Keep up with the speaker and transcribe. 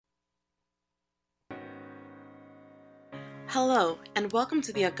Hello, and welcome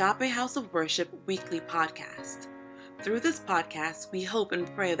to the Agape House of Worship weekly podcast. Through this podcast, we hope and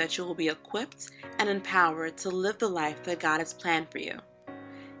pray that you will be equipped and empowered to live the life that God has planned for you.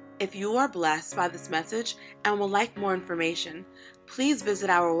 If you are blessed by this message and would like more information, please visit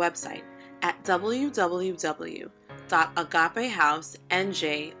our website at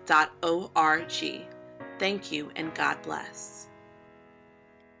www.agapehousenj.org. Thank you, and God bless.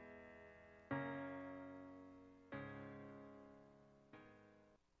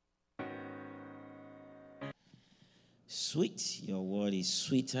 Sweet, your word is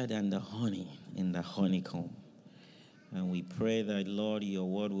sweeter than the honey in the honeycomb. And we pray that, Lord, your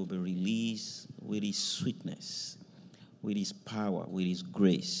word will be released with its sweetness, with its power, with its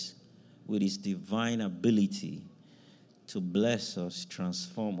grace, with its divine ability to bless us,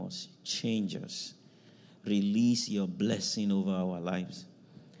 transform us, change us. Release your blessing over our lives.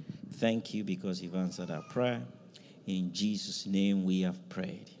 Thank you because you've answered our prayer. In Jesus' name we have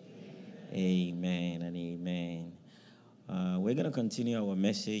prayed. Amen and amen. We're going to continue our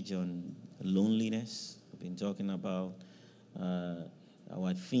message on loneliness. We've been talking about,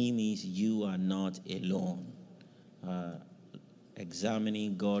 our theme is You Are Not Alone.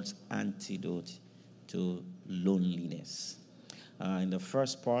 Examining God's antidote to loneliness. In the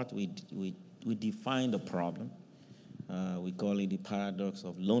first part, we define the problem. We call it the paradox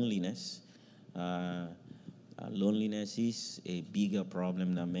of loneliness. Loneliness is a bigger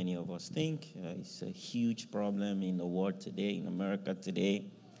problem than many of us think. It's a huge problem in the world today, in America today.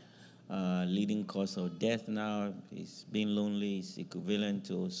 Leading cause of death now is being lonely. It's equivalent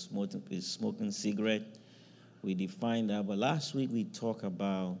to smoking cigarette. We define that. But last week we talked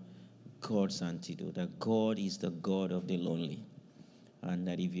about God's antidote, that God is the God of the lonely. And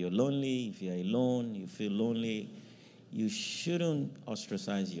that if you're lonely, if you're alone, you feel lonely, you shouldn't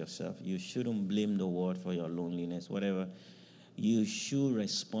ostracize yourself. You shouldn't blame the world for your loneliness, whatever. You should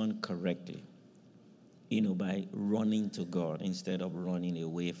respond correctly, by running to God instead of running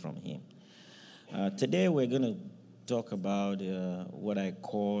away from Him. Today we're going to talk about what I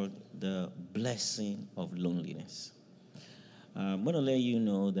call the blessing of loneliness. I'm going to let you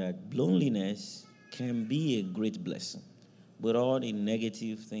know that loneliness can be a great blessing. With all the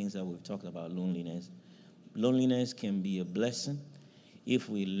negative things that we've talked about loneliness can be a blessing if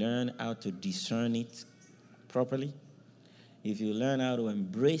we learn how to discern it properly, if you learn how to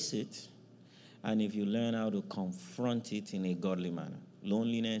embrace it, and if you learn how to confront it in a godly manner.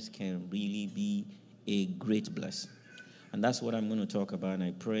 Loneliness can really be a great blessing. And that's what I'm going to talk about, and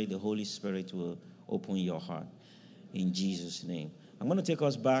I pray the Holy Spirit will open your heart in Jesus' name. I'm going to take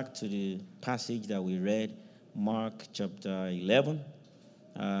us back to the passage that we read, Mark chapter 11.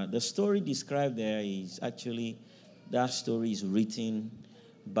 The story described there is actually, that story is written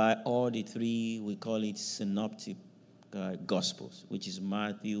by all the three, we call it synoptic gospels, which is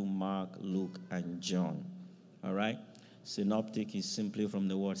Matthew, Mark, Luke, and John. All right? Synoptic is simply from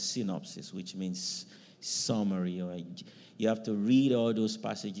the word synopsis, which means summary. Or you have to read all those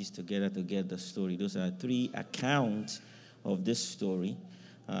passages together to get the story. Those are three accounts of this story.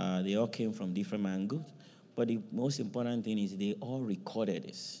 They all came from different angles. But the most important thing is they all recorded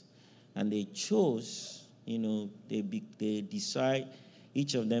this. And they chose, they decide,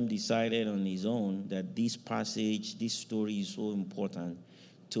 each of them decided on his own that this passage, this story is so important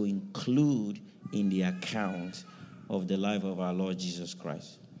to include in the account of the life of our Lord Jesus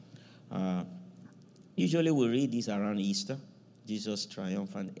Christ. Usually we read this around Easter, Jesus'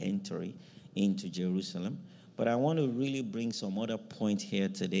 triumphant entry into Jerusalem. But I want to really bring some other point here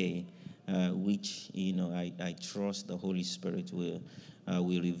today, which, I trust the Holy Spirit will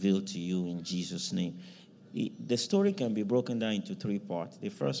reveal to you in Jesus' name. The story can be broken down into three parts. The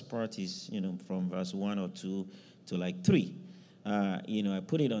first part is, from verse 1 or 2 to 3. I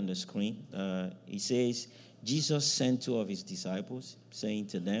put it on the screen. It says, Jesus sent two of his disciples, saying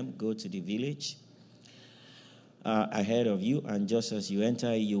to them, go to the village ahead of you, and just as you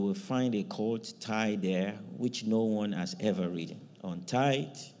enter, you will find a colt tied there, which no one has ever ridden. Untie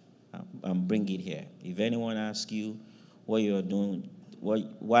it and bring it here. If anyone asks you what you're doing,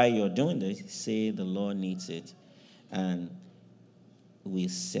 why you're doing this, say the Lord needs it, and we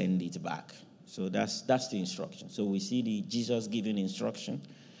send it back. So that's the instruction. So we see Jesus giving instruction.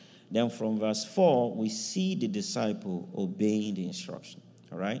 Then from verse 4, we see the disciple obeying the instruction.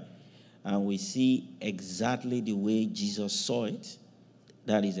 All right? And we see exactly the way Jesus saw it.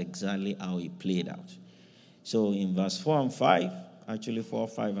 That is exactly how it played out. So in verse 4 and 5, actually 4,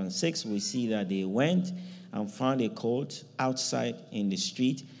 5, and 6, we see that they went and found a colt outside in the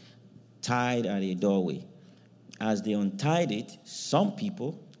street, tied at a doorway. As they untied it, some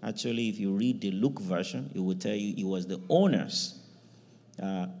people Actually, if you read the Luke version, it will tell you it was the owners.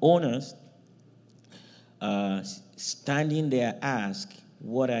 Standing there asked,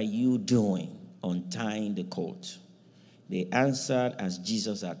 "What are you doing untying the colt?" They answered as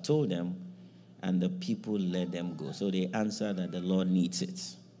Jesus had told them, and the people let them go. So they answered that the Lord needs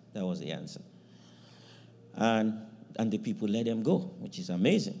it. That was the answer. And the people let them go, which is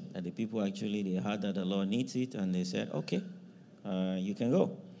amazing. That the people actually, they heard that the Lord needs it, and they said, okay, you can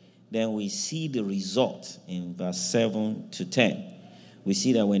go. Then we see the result in verse 7 to 10. We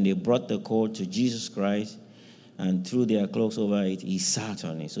see that when they brought the colt to Jesus Christ and threw their cloaks over it, he sat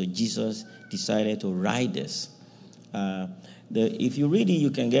on it. So Jesus decided to ride this. If you read it, you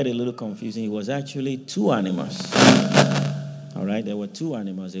can get a little confusing. It was actually two animals. All right, there were two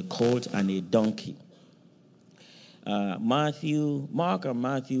animals, a colt and a donkey. Mark and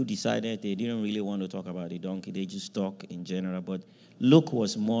Matthew decided they didn't really want to talk about the donkey. They just talk in general. But Luke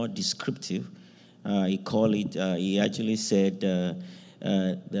was more descriptive. He actually said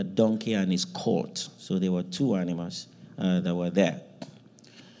the donkey and his colt. So there were two animals that were there.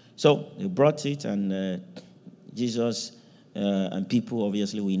 So they brought it, and Jesus and people,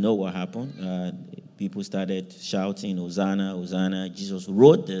 obviously, we know what happened. People started shouting, "Hosanna, Hosanna." Jesus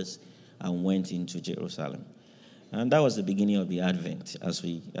rode this and went into Jerusalem. And that was the beginning of the Advent, as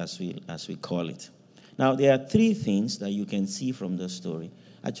we call it. Now, there are three things that you can see from the story.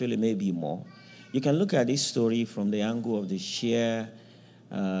 Actually, maybe more. You can look at this story from the angle of the sheer,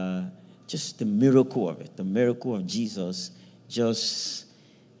 just the miracle of it, the miracle of Jesus just,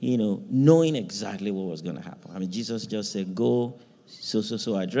 knowing exactly what was going to happen. I mean, Jesus just said, "Go,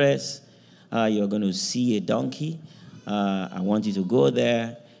 so address. You're going to see a donkey. I want you to go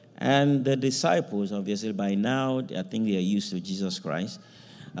there." And the disciples, obviously, by now, I think they are used to Jesus Christ.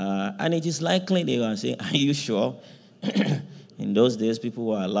 And it is likely they will say, "Are you sure?" In those days, people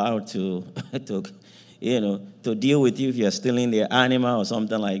were allowed to deal with you if you're stealing their animal or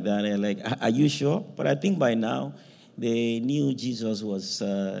something like that. They're like, "Are you sure?" But I think by now, they knew Jesus was,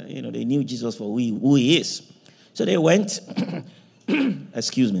 they knew Jesus for who he is. So they went,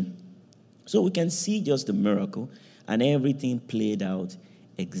 excuse me. So we can see just the miracle, and everything played out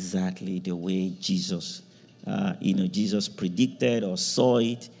exactly the way Jesus predicted or saw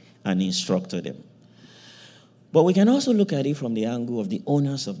it and instructed them. But we can also look at it from the angle of the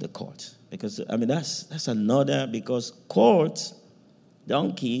owners of the colt, because that's another, because colts,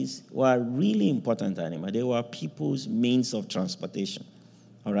 donkeys, were really important animals. They were people's means of transportation.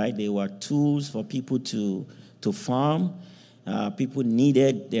 All right, they were tools for people to farm. People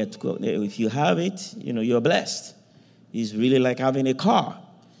needed that. If you have it, you're blessed. It's really like having a car.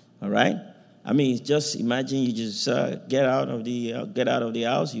 All right. I mean, just imagine you just get out of the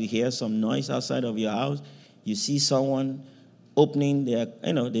house. You hear some noise outside of your house. You see someone opening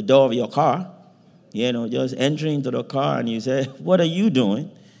the door of your car. Just entering into the car, and you say, "What are you doing?"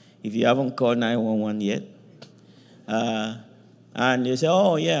 If you haven't called 911 yet, and you say,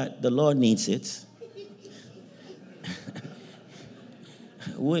 "Oh yeah, the Lord needs it."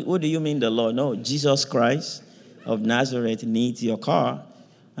 What do you mean the Lord? No, Jesus Christ of Nazareth needs your car.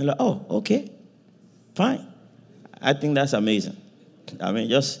 And like, "Oh, okay, fine." I think that's amazing. I mean,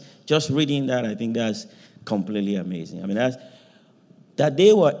 just reading that, I think that's completely amazing. I mean, that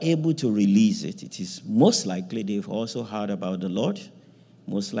they were able to release it. It is most likely they've also heard about the Lord.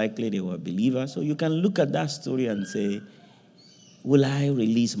 Most likely they were believers. So you can look at that story and say, will I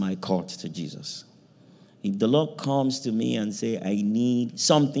release my colt to Jesus? If the Lord comes to me and say, "I need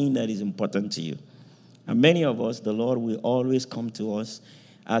something that is important to you." And many of us, the Lord will always come to us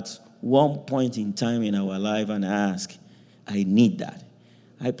at one point in time in our life and ask, "I need that."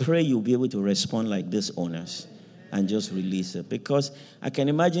 I pray you'll be able to respond like these owners and just release it. Because I can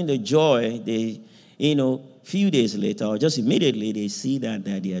imagine the joy, few days later or just immediately they see that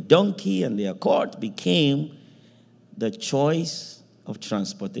their donkey and their colt became the choice of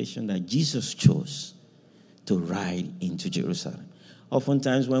transportation that Jesus chose to ride into Jerusalem.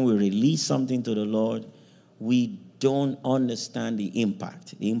 Oftentimes when we release something to the Lord, we don't understand the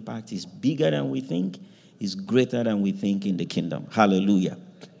impact. The impact is bigger than we think, is greater than we think in the kingdom. Hallelujah.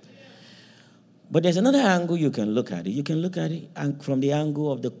 But there's another angle you can look at it. You can look at it from the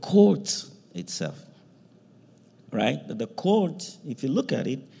angle of the colt itself. Right? The colt, if you look at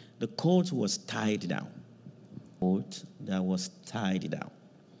it, the colt was tied down. Colt that was tied down.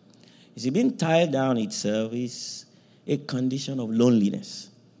 You see, being tied down itself is a condition of loneliness.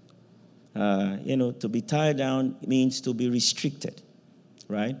 To be tied down means to be restricted,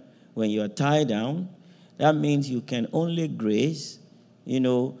 right? When you are tied down, that means you can only graze,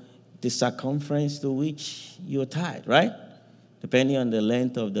 the circumference to which you're tied, right? depending on the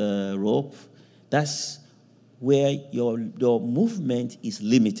length of the rope. That's where your movement is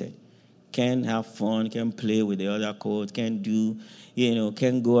limited. Can have fun, can play with the other court, can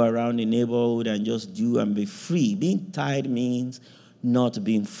go around the neighborhood and just do and be free. Being tied means not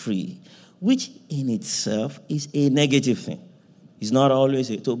being free, which in itself is a negative thing. It's not always,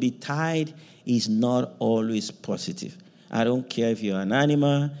 to be tied is not always positive. I don't care if you're an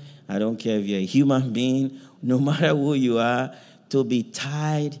animal, I don't care if you're a human being, no matter who you are, to be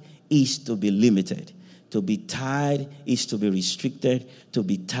tied is to be limited. To be tied is to be restricted. To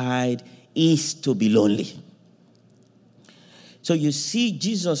be tied is to be lonely. So you see,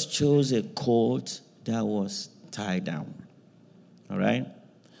 Jesus chose a colt that was tied down. All right?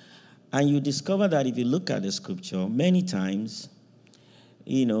 And you discover that if you look at the scripture, many times,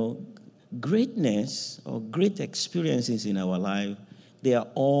 greatness or great experiences in our life, they are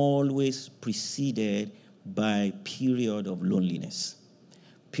always preceded by period of loneliness.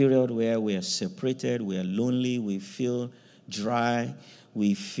 Period where we are separated, we are lonely, we feel dry,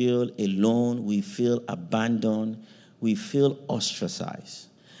 we feel alone, we feel abandoned, we feel ostracized.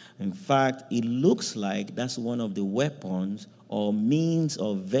 In fact, it looks like that's one of the weapons or means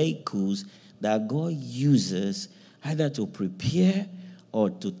or vehicles that God uses either to prepare or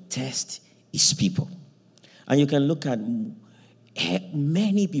to test his people. And you can look at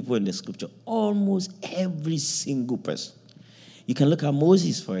many people in the scripture, almost every single person. You can look at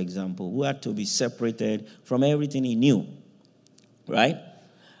Moses, for example, who had to be separated from everything he knew, right?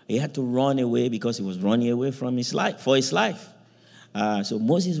 He had to run away because he was running away from his life, for his life. So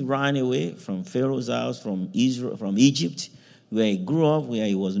Moses ran away from Pharaoh's house, from Egypt, where he grew up, where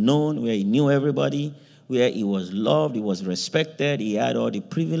he was known, where he knew everybody, where he was loved, he was respected, he had all the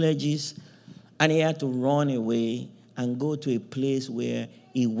privileges, and he had to run away and go to a place where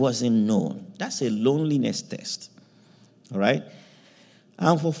he wasn't known. That's a loneliness test, all right?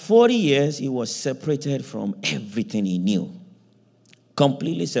 And for 40 years, he was separated from everything he knew,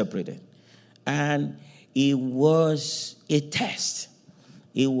 completely separated. And it was a test.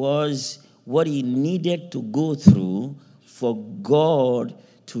 It was what he needed to go through for God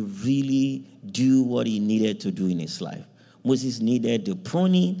to really do what he needed to do in his life. Moses needed the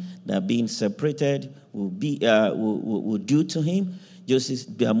pruning that being separated would do to him.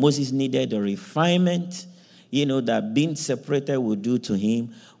 Moses needed the refinement, that being separated would do to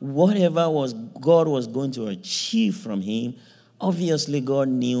him. Whatever God was going to achieve from him, obviously God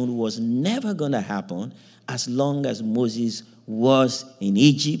knew was never going to happen as long as Moses was in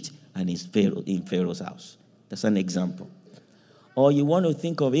Egypt and in Pharaoh's house. That's an example. Or you want to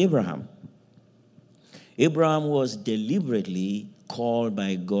think of Abraham. Abraham was deliberately called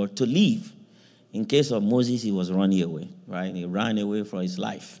by God to leave. In case of Moses, he was running away, right? He ran away for his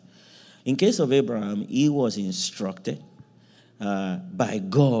life. In case of Abraham, he was instructed by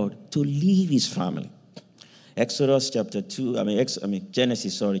God to leave his family. Genesis chapter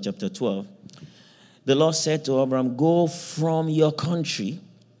 12. The Lord said to Abraham, go from your country,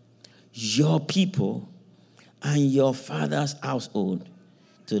 your people, and your father's household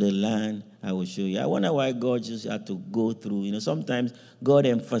to the land I will show you. I wonder why God just had to go through. Sometimes God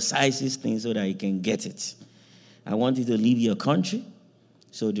emphasizes things so that he can get it. I want you to leave your country,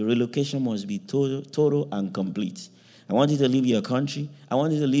 so the relocation must be total and complete. I want you to leave your country. I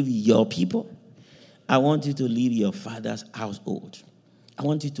want you to leave your people. I want you to leave your father's household. I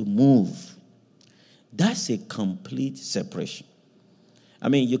want you to move. That's a complete separation. I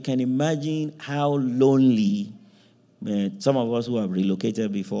mean, you can imagine how lonely, some of us who have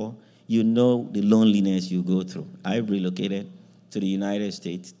relocated before, you know the loneliness you go through. I relocated to the United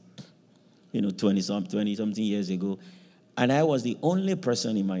States, 20-something years ago, and I was the only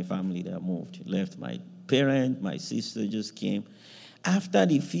person in my family that moved. Left my parent, my sister just came. After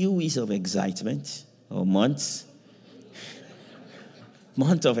the few weeks of excitement, or months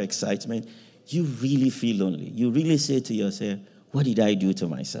of excitement, you really feel lonely. You really say to yourself, what did I do to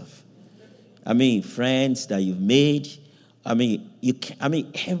myself? I mean, friends that you've made, everything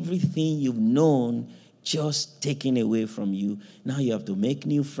you've known just taken away from you. Now you have to make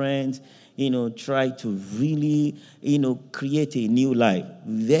new friends, try to really, create a new life.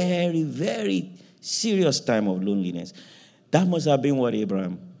 Very, very serious time of loneliness. That must have been what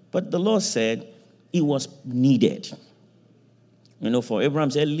Abraham. But the Lord said it was needed. For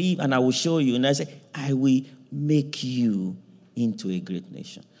Abraham said, leave and I will show you. And I said, I will make you into a great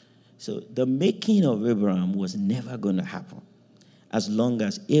nation. So the making of Abraham was never going to happen as long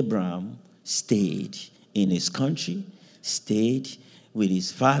as Abraham stayed in his country, stayed with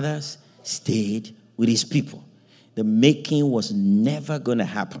his fathers, stayed with his people. The making was never going to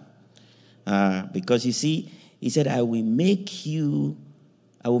happen. Because you see, He said, I will make your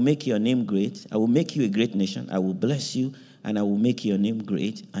name great. I will make you a great nation. I will bless you, and I will make your name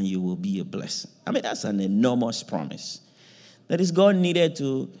great, and you will be a blessing. I mean, that's an enormous promise. That is, God needed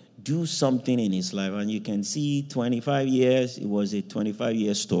to do something in his life. And you can see 25 years, it was a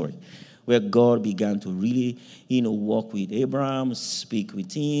 25-year story where God began to really, walk with Abraham, speak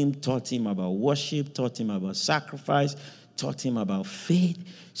with him, taught him about worship, taught him about sacrifice, taught him about faith.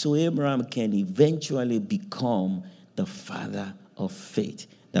 So Abraham can eventually become the father of faith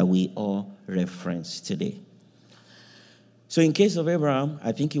that we all reference today. So in case of Abraham,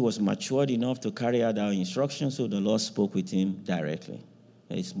 I think he was matured enough to carry out our instructions, so the Lord spoke with him directly.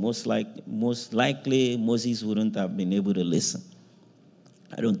 It's most likely Moses wouldn't have been able to listen.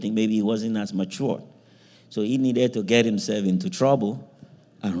 I don't think, maybe he wasn't as mature. So he needed to get himself into trouble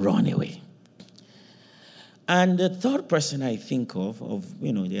and run away. And the third person I think of,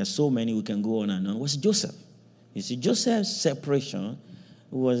 there are so many, we can go on and on, was Joseph. You see, Joseph's separation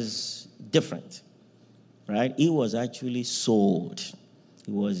was different, right? He was actually sold. It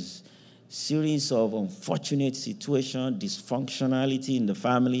was a series of unfortunate situations, dysfunctionality in the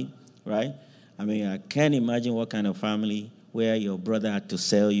family, right? I mean, I can't imagine what kind of family where your brother had to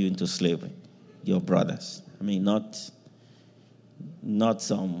sell you into slavery. Your brothers. I mean, not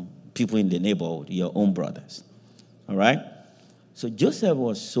some people in the neighborhood, your own brothers. All right? So Joseph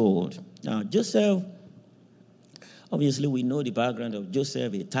was sold. Now, Joseph, obviously we know the background of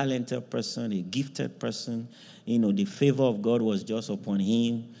Joseph, a talented person, a gifted person. The favor of God was just upon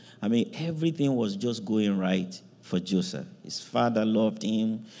him. I mean, everything was just going right for Joseph. His father loved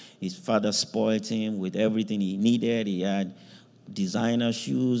him. His father spoiled him with everything he needed. He had designer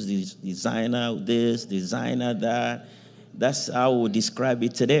shoes, designer this, designer that. That's how we describe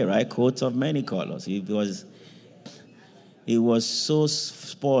it today, right? Coats of many colors. He was so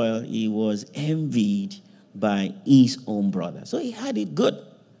spoiled, he was envied by his own brother. So he had it good.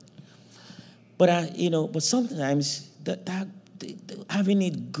 But, but sometimes having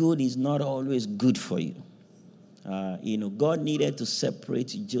it good is not always good for you. God needed to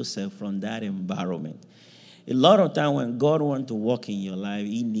separate Joseph from that environment. A lot of time when God wants to work in your life,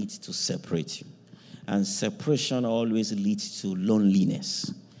 he needs to separate you. And separation always leads to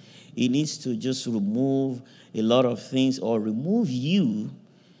loneliness. He needs to just remove a lot of things or remove you.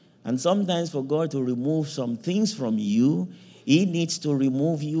 And sometimes for God to remove some things from you, he needs to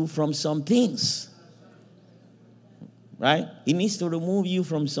remove you from some things. Right? He needs to remove you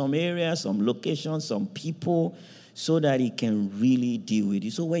from some areas, some locations, some people, so that he can really deal with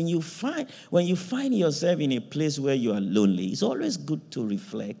you. So when you find yourself in a place where you are lonely, it's always good to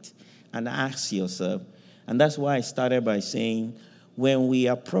reflect and ask yourself. And that's why I started by saying, when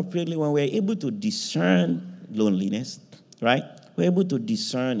we're able to discern loneliness, right? We're able to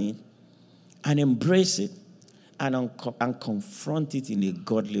discern it and embrace it and confront it in a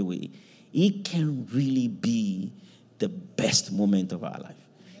godly way. It can really be the best moment of our life.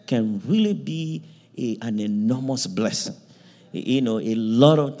 It can really be an enormous blessing. A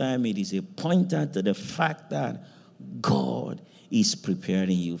lot of time it is a pointer to the fact that God is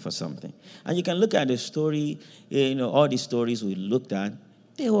preparing you for something. And you can look at the story, all the stories we looked at,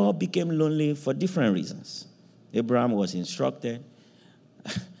 they all became lonely for different reasons. Abraham was instructed.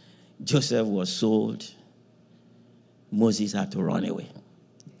 Joseph was sold. Moses had to run away.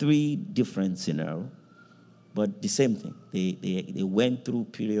 3 different scenarios, but the same thing. They went through a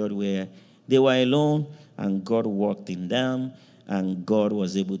period where they were alone, and God worked in them, and God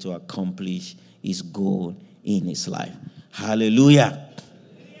was able to accomplish his goal in his life. Hallelujah.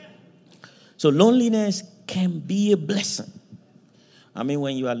 So loneliness can be a blessing. I mean,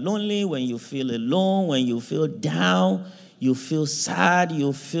 when you are lonely, when you feel alone, when you feel down, you feel sad,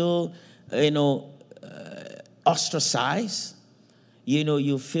 you feel, ostracized,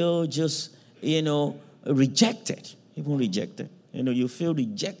 you feel just, rejected, even rejected. You feel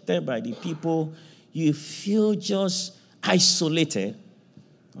rejected by the people. You feel just isolated,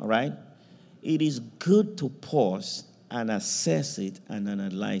 all right? It is good to pause and assess it and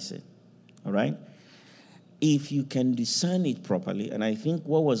analyze it, all right? If you can discern it properly, and I think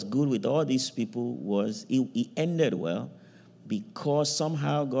what was good with all these people was it ended well because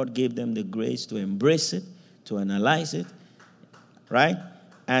somehow God gave them the grace to embrace it, to analyze it, right?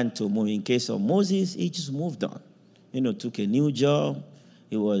 And to move. In case of Moses, he just moved on. Took a new job.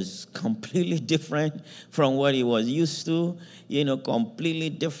 It was completely different from what he was used to, completely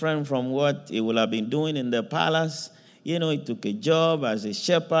different from what he would have been doing in the palace. He took a job as a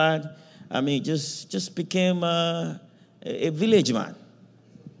shepherd. I mean, just became a village man.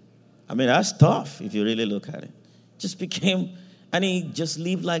 I mean, that's tough if you really look at it. And he just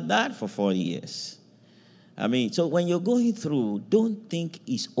lived like that for 40 years. So when you're going through, don't think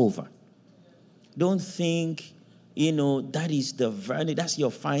it's over. Don't think, that is the verdict, that's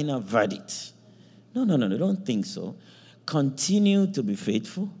your final verdict. No, don't think so. Continue to be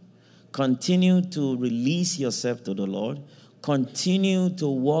faithful. Continue to release yourself to the Lord. Continue to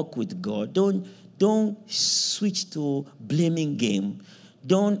walk with God. Don't switch to blaming game.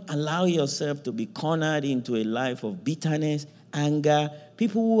 Don't allow yourself to be cornered into a life of bitterness, anger.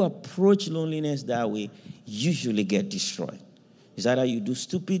 People who approach loneliness that way usually get destroyed. It's either you do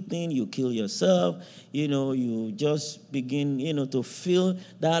stupid things, you kill yourself, you just begin, to fill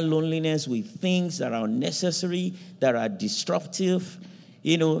that loneliness with things that are unnecessary, that are disruptive,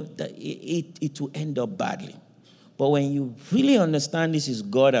 that it will end up badly. But when you really understand this is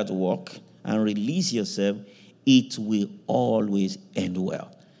God at work and release yourself, it will always end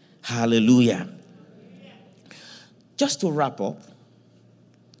well. Hallelujah. Just to wrap up,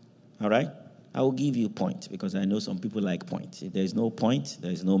 all right? I will give you a point because I know some people like points. If there's no point,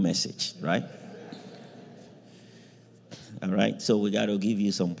 there's no message, right? All right? So we got to give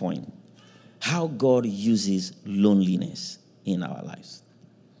you some point. How God uses loneliness in our lives.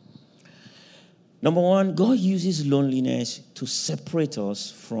 Number one, God uses loneliness to separate us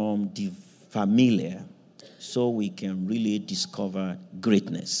from the familiar so we can really discover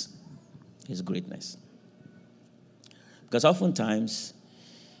greatness, His greatness. Because oftentimes,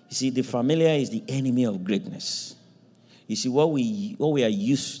 you see, the familiar is the enemy of greatness. You see, what we are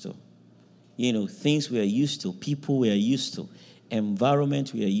used to, things we are used to, people we are used to,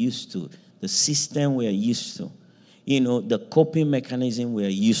 environment we are used to, the system we are used to, the coping mechanism we are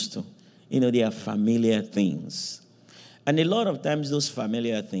used to. They are familiar things. And a lot of times those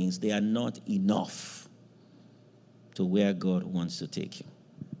familiar things, they are not enough to where God wants to take you.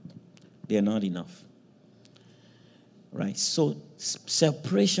 They are not enough. Right? So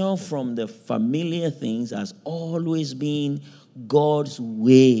separation from the familiar things has always been God's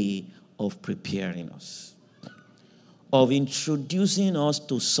way of preparing us, of introducing us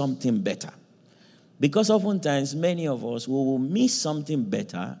to something better. Because oftentimes many of us will miss something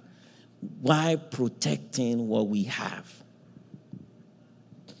better while protecting what we have.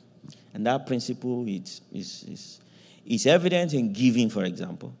 And that principle is evident in giving, for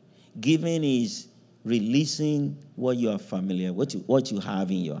example. Giving is releasing what you are familiar, what you have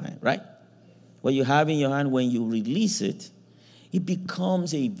in your hand, right? What you have in your hand, when you release it, it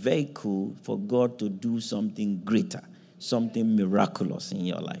becomes a vehicle for God to do something greater, something miraculous in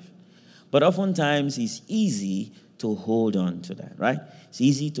your life. But oftentimes it's easy to hold on to that, right? It's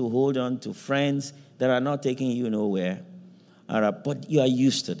easy to hold on to friends that are not taking you nowhere, but you are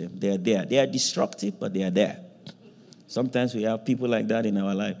used to them. They are there. They are disruptive, but they are there. Sometimes we have people like that in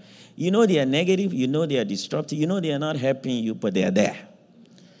our life. They are negative. They are disruptive. They are not helping you, but they are there.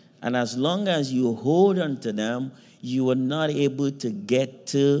 And as long as you hold on to them, you are not able to get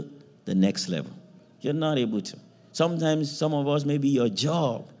to the next level. You're not able to. Sometimes some of us, maybe your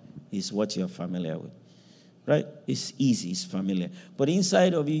job is what you're familiar with. Right? It's easy. It's familiar. But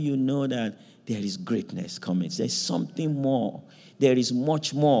inside of you, you know that there is greatness coming. There's something more. There is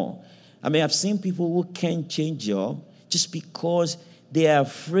much more. I've seen people who can't change job just because they are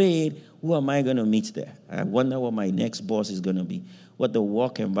afraid, who am I going to meet there? I wonder what my next boss is going to be, what the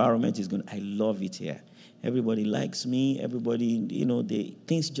work environment is going to be. I love it here. Everybody likes me. Everybody,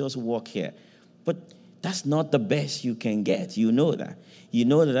 things just work here. But that's not the best you can get. You know that. You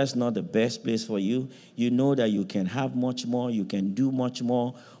know that that's not the best place for you. You know that you can have much more. You can do much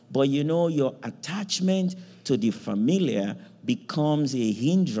more. But your attachment to the familiar becomes a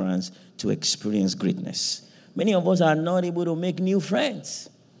hindrance to experience greatness. Many of us are not able to make new friends.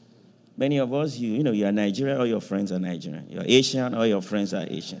 Many of us, you are Nigerian, all your friends are Nigerian. You're Asian, all your friends are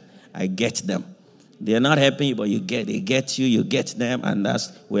Asian. I get them. They're not helping you, but they get you, you get them, and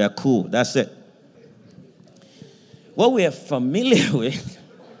we are cool. That's it. What we are familiar with,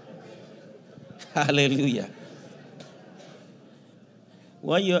 hallelujah.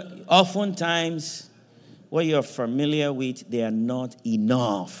 What you're familiar with, they are not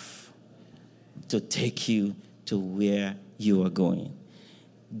enough to take you to where you are going.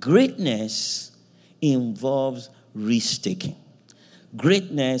 Greatness involves risk-taking.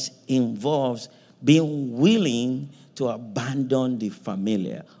 Greatness involves being willing to abandon the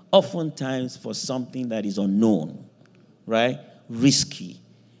familiar, oftentimes for something that is unknown, right? Risky.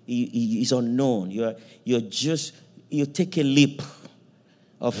 It's unknown. You take a leap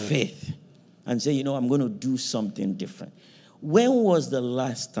of faith and say, I'm going to do something different. When was the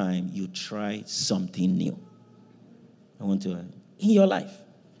last time you tried something new? In your life.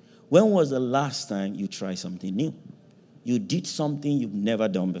 When was the last time you tried something new? You did something you've never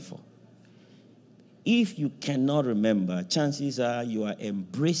done before. If you cannot remember, chances are you are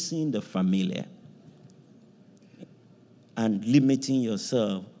embracing the familiar and limiting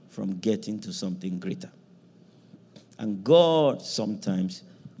yourself from getting to something greater. And God sometimes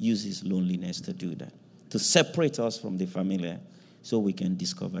uses loneliness to do that, to separate us from the familiar so we can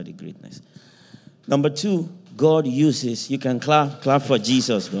discover the greatness. Number 2, God uses, you can clap for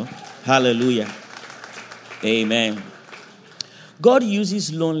Jesus, though. Hallelujah. Amen. God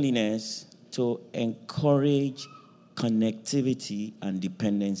uses loneliness to encourage connectivity and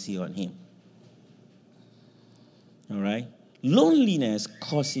dependency on Him. All right? Loneliness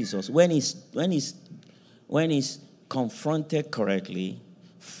causes us, when it's confronted correctly,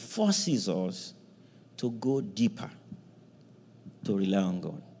 forces us to go deeper, to rely on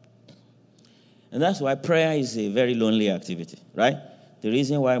God. And that's why prayer is a very lonely activity, right? The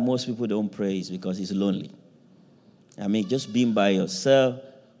reason why most people don't pray is because it's lonely. I mean, just being by yourself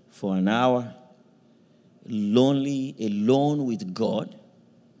for an hour, lonely, alone with God,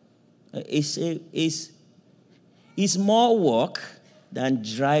 is more work than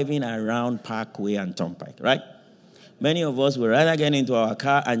driving around Parkway and Turnpike, right? Many of us would rather get into our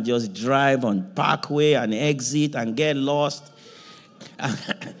car and just drive on Parkway and exit and get lost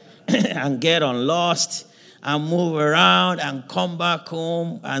and get on Lost and move around and come back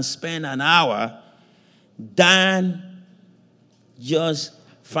home and spend an hour than just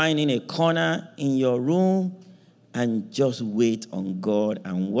finding a corner in your room and just wait on God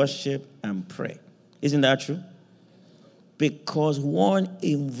and worship and pray. Isn't that true? Because one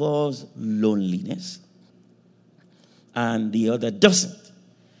involves loneliness and the other doesn't.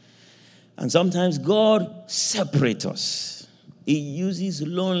 And sometimes God separates us. He uses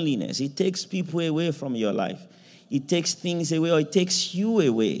loneliness. He takes people away from your life. He takes things away, or he takes you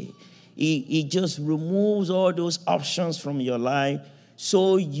away. He just removes all those options from your life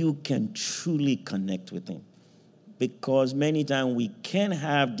so you can truly connect with Him. Because many times we can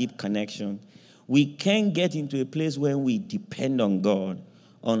have deep connection. We can't get into a place where we depend on God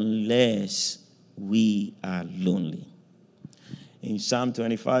unless we are lonely. In Psalm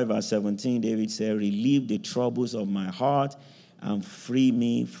 25, verse 17, David said, "Relieve the troubles of my heart and free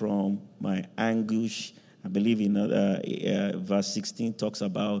me from my anguish." I believe in verse 16 talks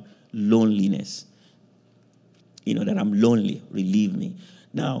about loneliness. That I'm lonely, relieve me.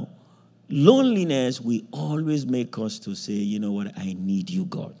 Now, loneliness will always make us to say, you know what, I need you,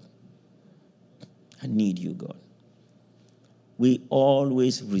 God. I need you, God. We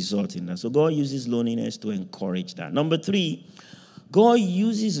always result in that. So God uses loneliness to encourage that. Number 3, God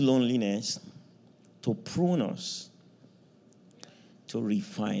uses loneliness to prune us, to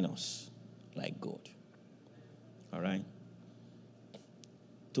refine us like gold. All right?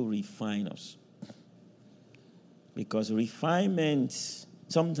 To refine us. Because refinement,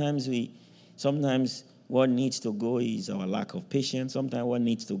 sometimes what needs to go is our lack of patience. Sometimes what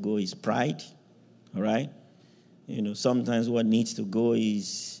needs to go is pride. All right? Sometimes what needs to go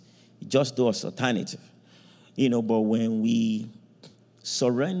is just those alternative. But when we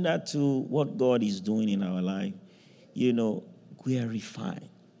surrender to what God is doing in our life, we are refined.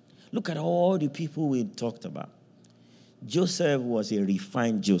 Look at all the people we talked about. Joseph was a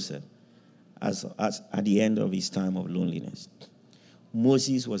refined Joseph as at the end of his time of loneliness.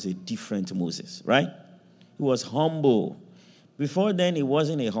 Moses was a different Moses, right? He was humble. Before then, he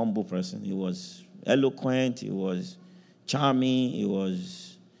wasn't a humble person. He was eloquent. He was charming.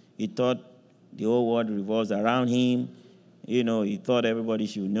 He thought the whole world revolves around him. He thought everybody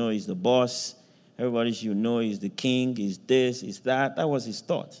should know he's the boss. Everybody should know he's the king, he's this, he's that. That was his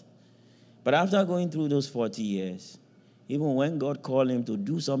thought. But after going through those 40 years, even when God called him to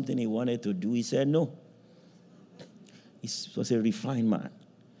do something he wanted to do, he said no. He was a refined man.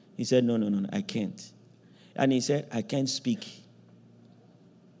 He said, no, I can't. And he said, I can't speak.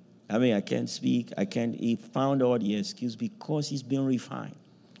 I can't speak. He found all the excuse because he's been refined.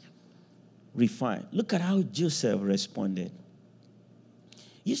 Refined. Look at how Joseph responded.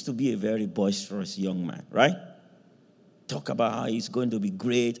 He used to be a very boisterous young man, right? Talk about how he's going to be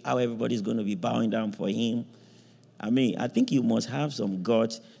great, how everybody's going to be bowing down for him. I think you must have some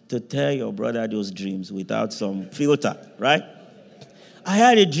guts to tell your brother those dreams without some filter, right? I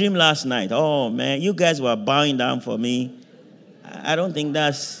had a dream last night. Oh, man, you guys were bowing down for me. I don't think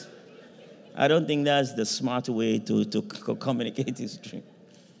that's the smart way to communicate his dream,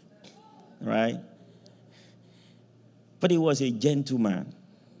 right? But he was a gentleman.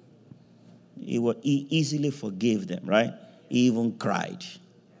 He easily forgave them, right? He even cried.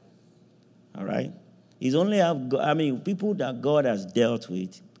 All right? It's only people that God has dealt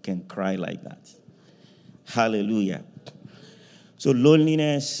with can cry like that. Hallelujah. So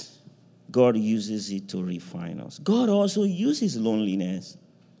loneliness, God uses it to refine us. God also uses loneliness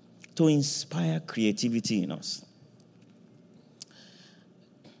to inspire creativity in us.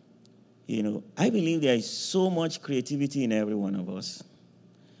 I believe there is so much creativity in every one of us,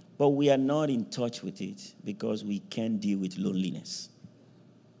 but we are not in touch with it because we can't deal with loneliness.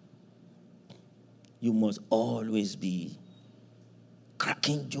 You must always be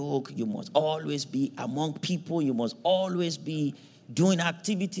cracking joke. You must always be among people. You must always be doing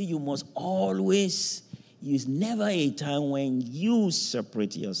activity. You must always use never a time when you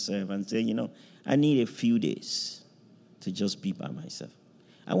separate yourself and say, I need a few days to just be by myself.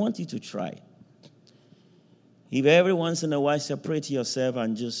 I want you to try. If every once in a while separate yourself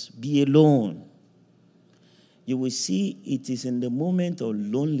and just be alone, you will see it is in the moment of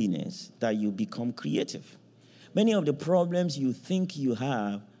loneliness that you become creative. Many of the problems you think you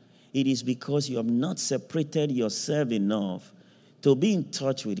have, it is because you have not separated yourself enough to be in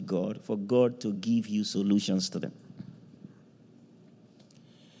touch with God for God to give you solutions to them.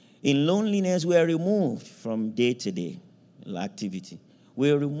 In loneliness, we are removed from day-to-day activity. We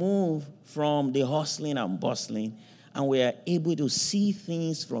are removed from the hustling and bustling, and we are able to see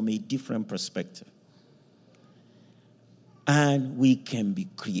things from a different perspective. And we can be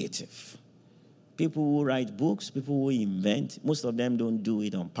creative. People who write books, people who invent, most of them don't do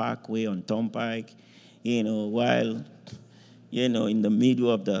it on Parkway, on Turnpike, while, in the middle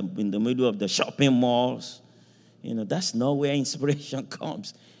of the shopping malls. That's not where inspiration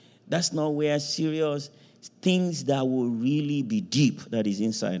comes. That's not where serious things that will really be deep that is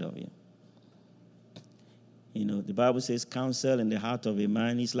inside of you. The Bible says counsel in the heart of a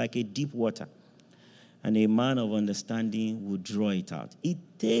man is like a deep water, and a man of understanding will draw it out. It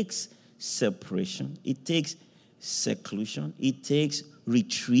takes separation. It takes seclusion. It takes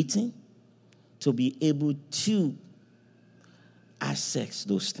retreating to be able to access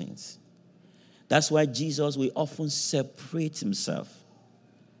those things. That's why Jesus will often separate himself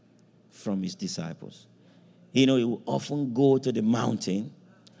from his disciples. He will often go to the mountain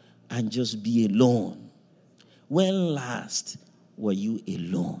and just be alone. When last were you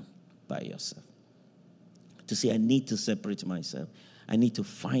alone by yourself? To say, I need to separate myself. I need to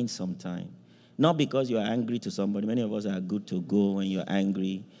find some time. Not because you are angry to somebody. Many of us are good to go when you're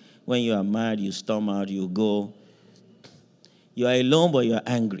angry. When you are mad, you storm out, you go. You are alone, but you are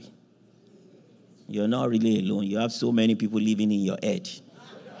angry. You're not really alone. You have so many people living in your head.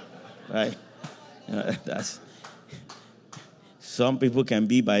 Right? Some people can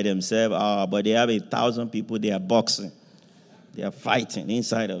be by themselves, but they have 1,000 people they are boxing. They are fighting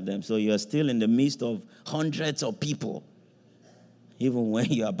inside of them. So you are still in the midst of hundreds of people, even when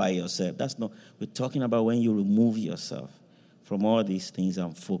you are by yourself. We're talking about when you remove yourself from all these things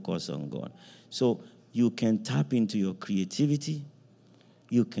and focus on God. So you can tap into your creativity.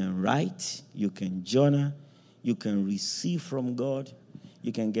 You can write. You can journal. You can receive from God.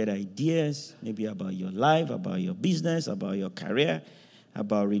 You can get ideas, maybe about your life, about your business, about your career,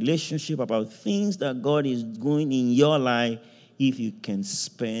 about relationship, about things that God is doing in your life if you can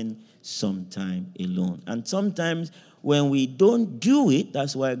spend some time alone. And sometimes when we don't do it,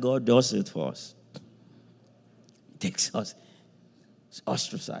 that's why God does it for us. Takes us,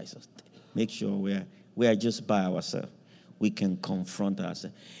 ostracizes us. Make sure we are just by ourselves. We can confront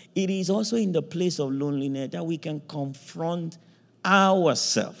ourselves. It is also in the place of loneliness that we can confront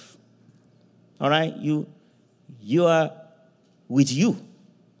ourselves. All right? You are with you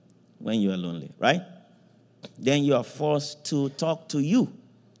when you are lonely, right? Then you are forced to talk to you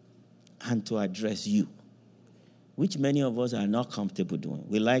and to address you, which many of us are not comfortable doing.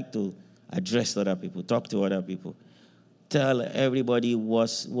 We like to address other people, talk to other people, tell everybody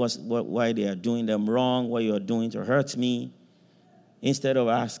why they are doing them wrong, what you are doing to hurt me, instead of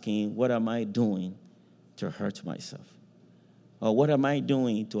asking, what am I doing to hurt myself? Or what am I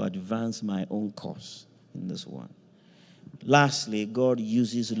doing to advance my own cause in this world? Lastly, God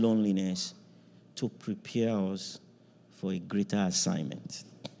uses loneliness to prepare us for a greater assignment.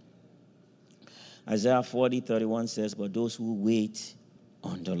 Isaiah 40:31 says, but those who wait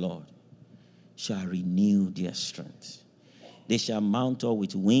on the Lord shall renew their strength. They shall mount up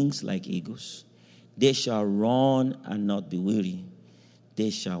with wings like eagles. They shall run and not be weary.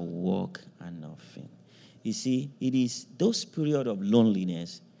 They shall walk and not faint. You see, it is those periods of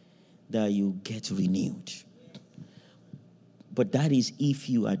loneliness that you get renewed. But that is if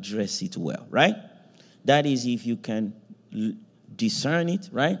you address it well, right? That is if you can discern it,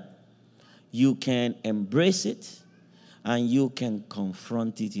 right? You can embrace it, and you can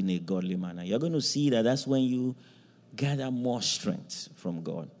confront it in a godly manner. You're going to see that that's when you gather more strength from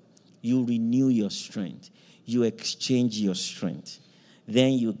God. You renew your strength. You exchange your strength.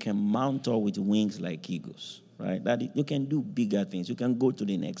 then you can mount up with wings like eagles, right? That you can do bigger things. You can go to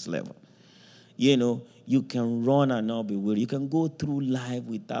the next level. You can run and not be weary. You can go through life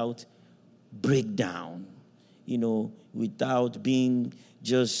without breakdown, without being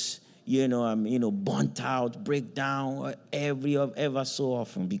just, burnt out, breakdown ever so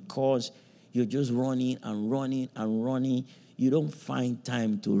often, because you're just running and running and running. You don't find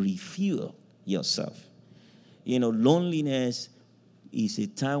time to refuel yourself. Loneliness is a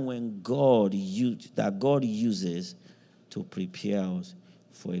time when God uses to prepare us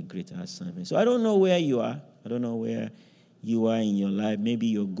for a greater assignment. So I don't know where you are. I don't know where you are in your life. Maybe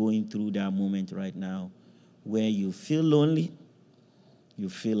you're going through that moment right now where you feel lonely, you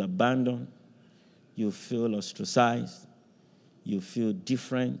feel abandoned, you feel ostracized, you feel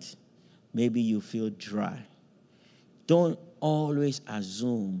different, maybe you feel dry. Don't always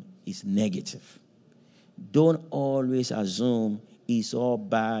assume it's negative. Don't always assume it's all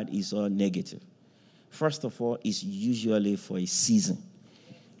bad, it's all negative. First of all, it's usually for a season.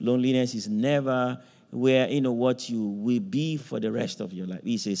 Loneliness is never where, what you will be for the rest of your life.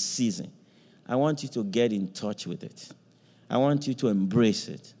 It's a season. I want you to get in touch with it. I want you to embrace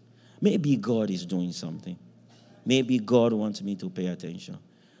it. Maybe God is doing something. Maybe God wants me to pay attention.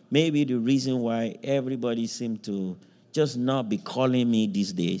 Maybe the reason why everybody seems to just not be calling me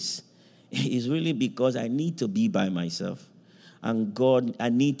these days is really because I need to be by myself. And I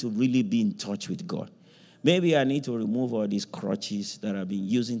need to really be in touch with God. Maybe I need to remove all these crutches that I've been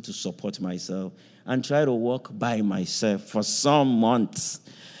using to support myself and try to walk by myself for some months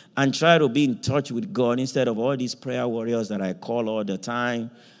and try to be in touch with God instead of all these prayer warriors that I call all the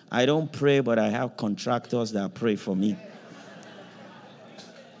time. I don't pray, but I have contractors that pray for me.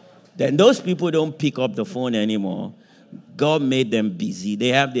 Then those people don't pick up the phone anymore. God made them busy. They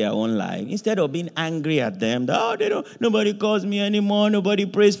have their own life. Instead of being angry at them, nobody calls me anymore. Nobody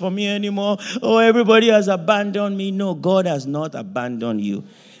prays for me anymore. Oh, everybody has abandoned me. No, God has not abandoned you.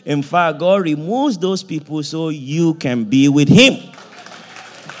 In fact, God removes those people so you can be with Him.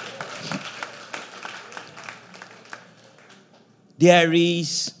 There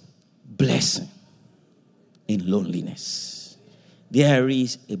is blessing in loneliness. There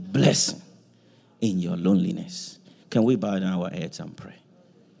is a blessing in your loneliness. Can we bow down our heads and pray?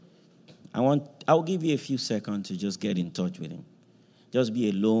 I'll give you a few seconds to just get in touch with Him. Just be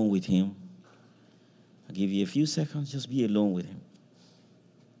alone with Him. I'll give you a few seconds. Just be alone with Him.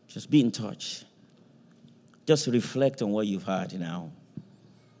 Just be in touch. Just reflect on what you've heard now.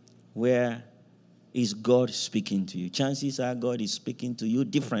 Where is God speaking to you? Chances are God is speaking to you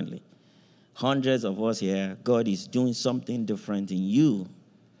differently. Hundreds of us here, God is doing something different in you.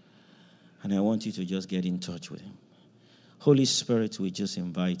 And I want you to just get in touch with Him. Holy Spirit, we just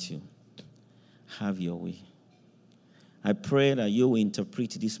invite you. Have your way. I pray that you will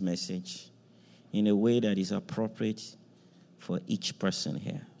interpret this message in a way that is appropriate for each person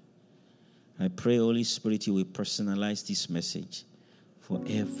here. I pray, Holy Spirit, you will personalize this message for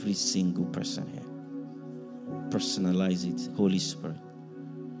every single person here. Personalize it, Holy Spirit.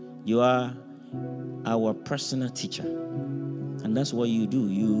 You are our personal teacher. And that's what you do.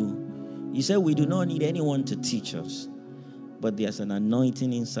 You say we do not need anyone to teach us. But there's an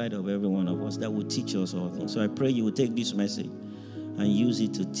anointing inside of every one of us that will teach us all things. So I pray you will take this message and use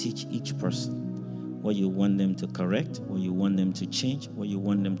it to teach each person what you want them to correct, what you want them to change, what you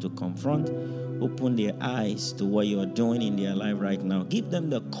want them to confront. Open their eyes to what you are doing in their life right now. Give them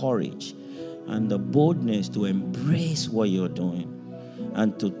the courage and the boldness to embrace what you're doing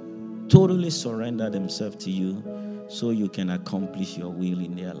and to totally surrender themselves to you so you can accomplish your will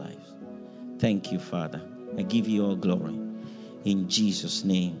in their lives. Thank you, Father. I give you all glory. In Jesus'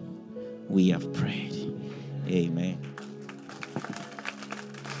 name, we have prayed. Amen.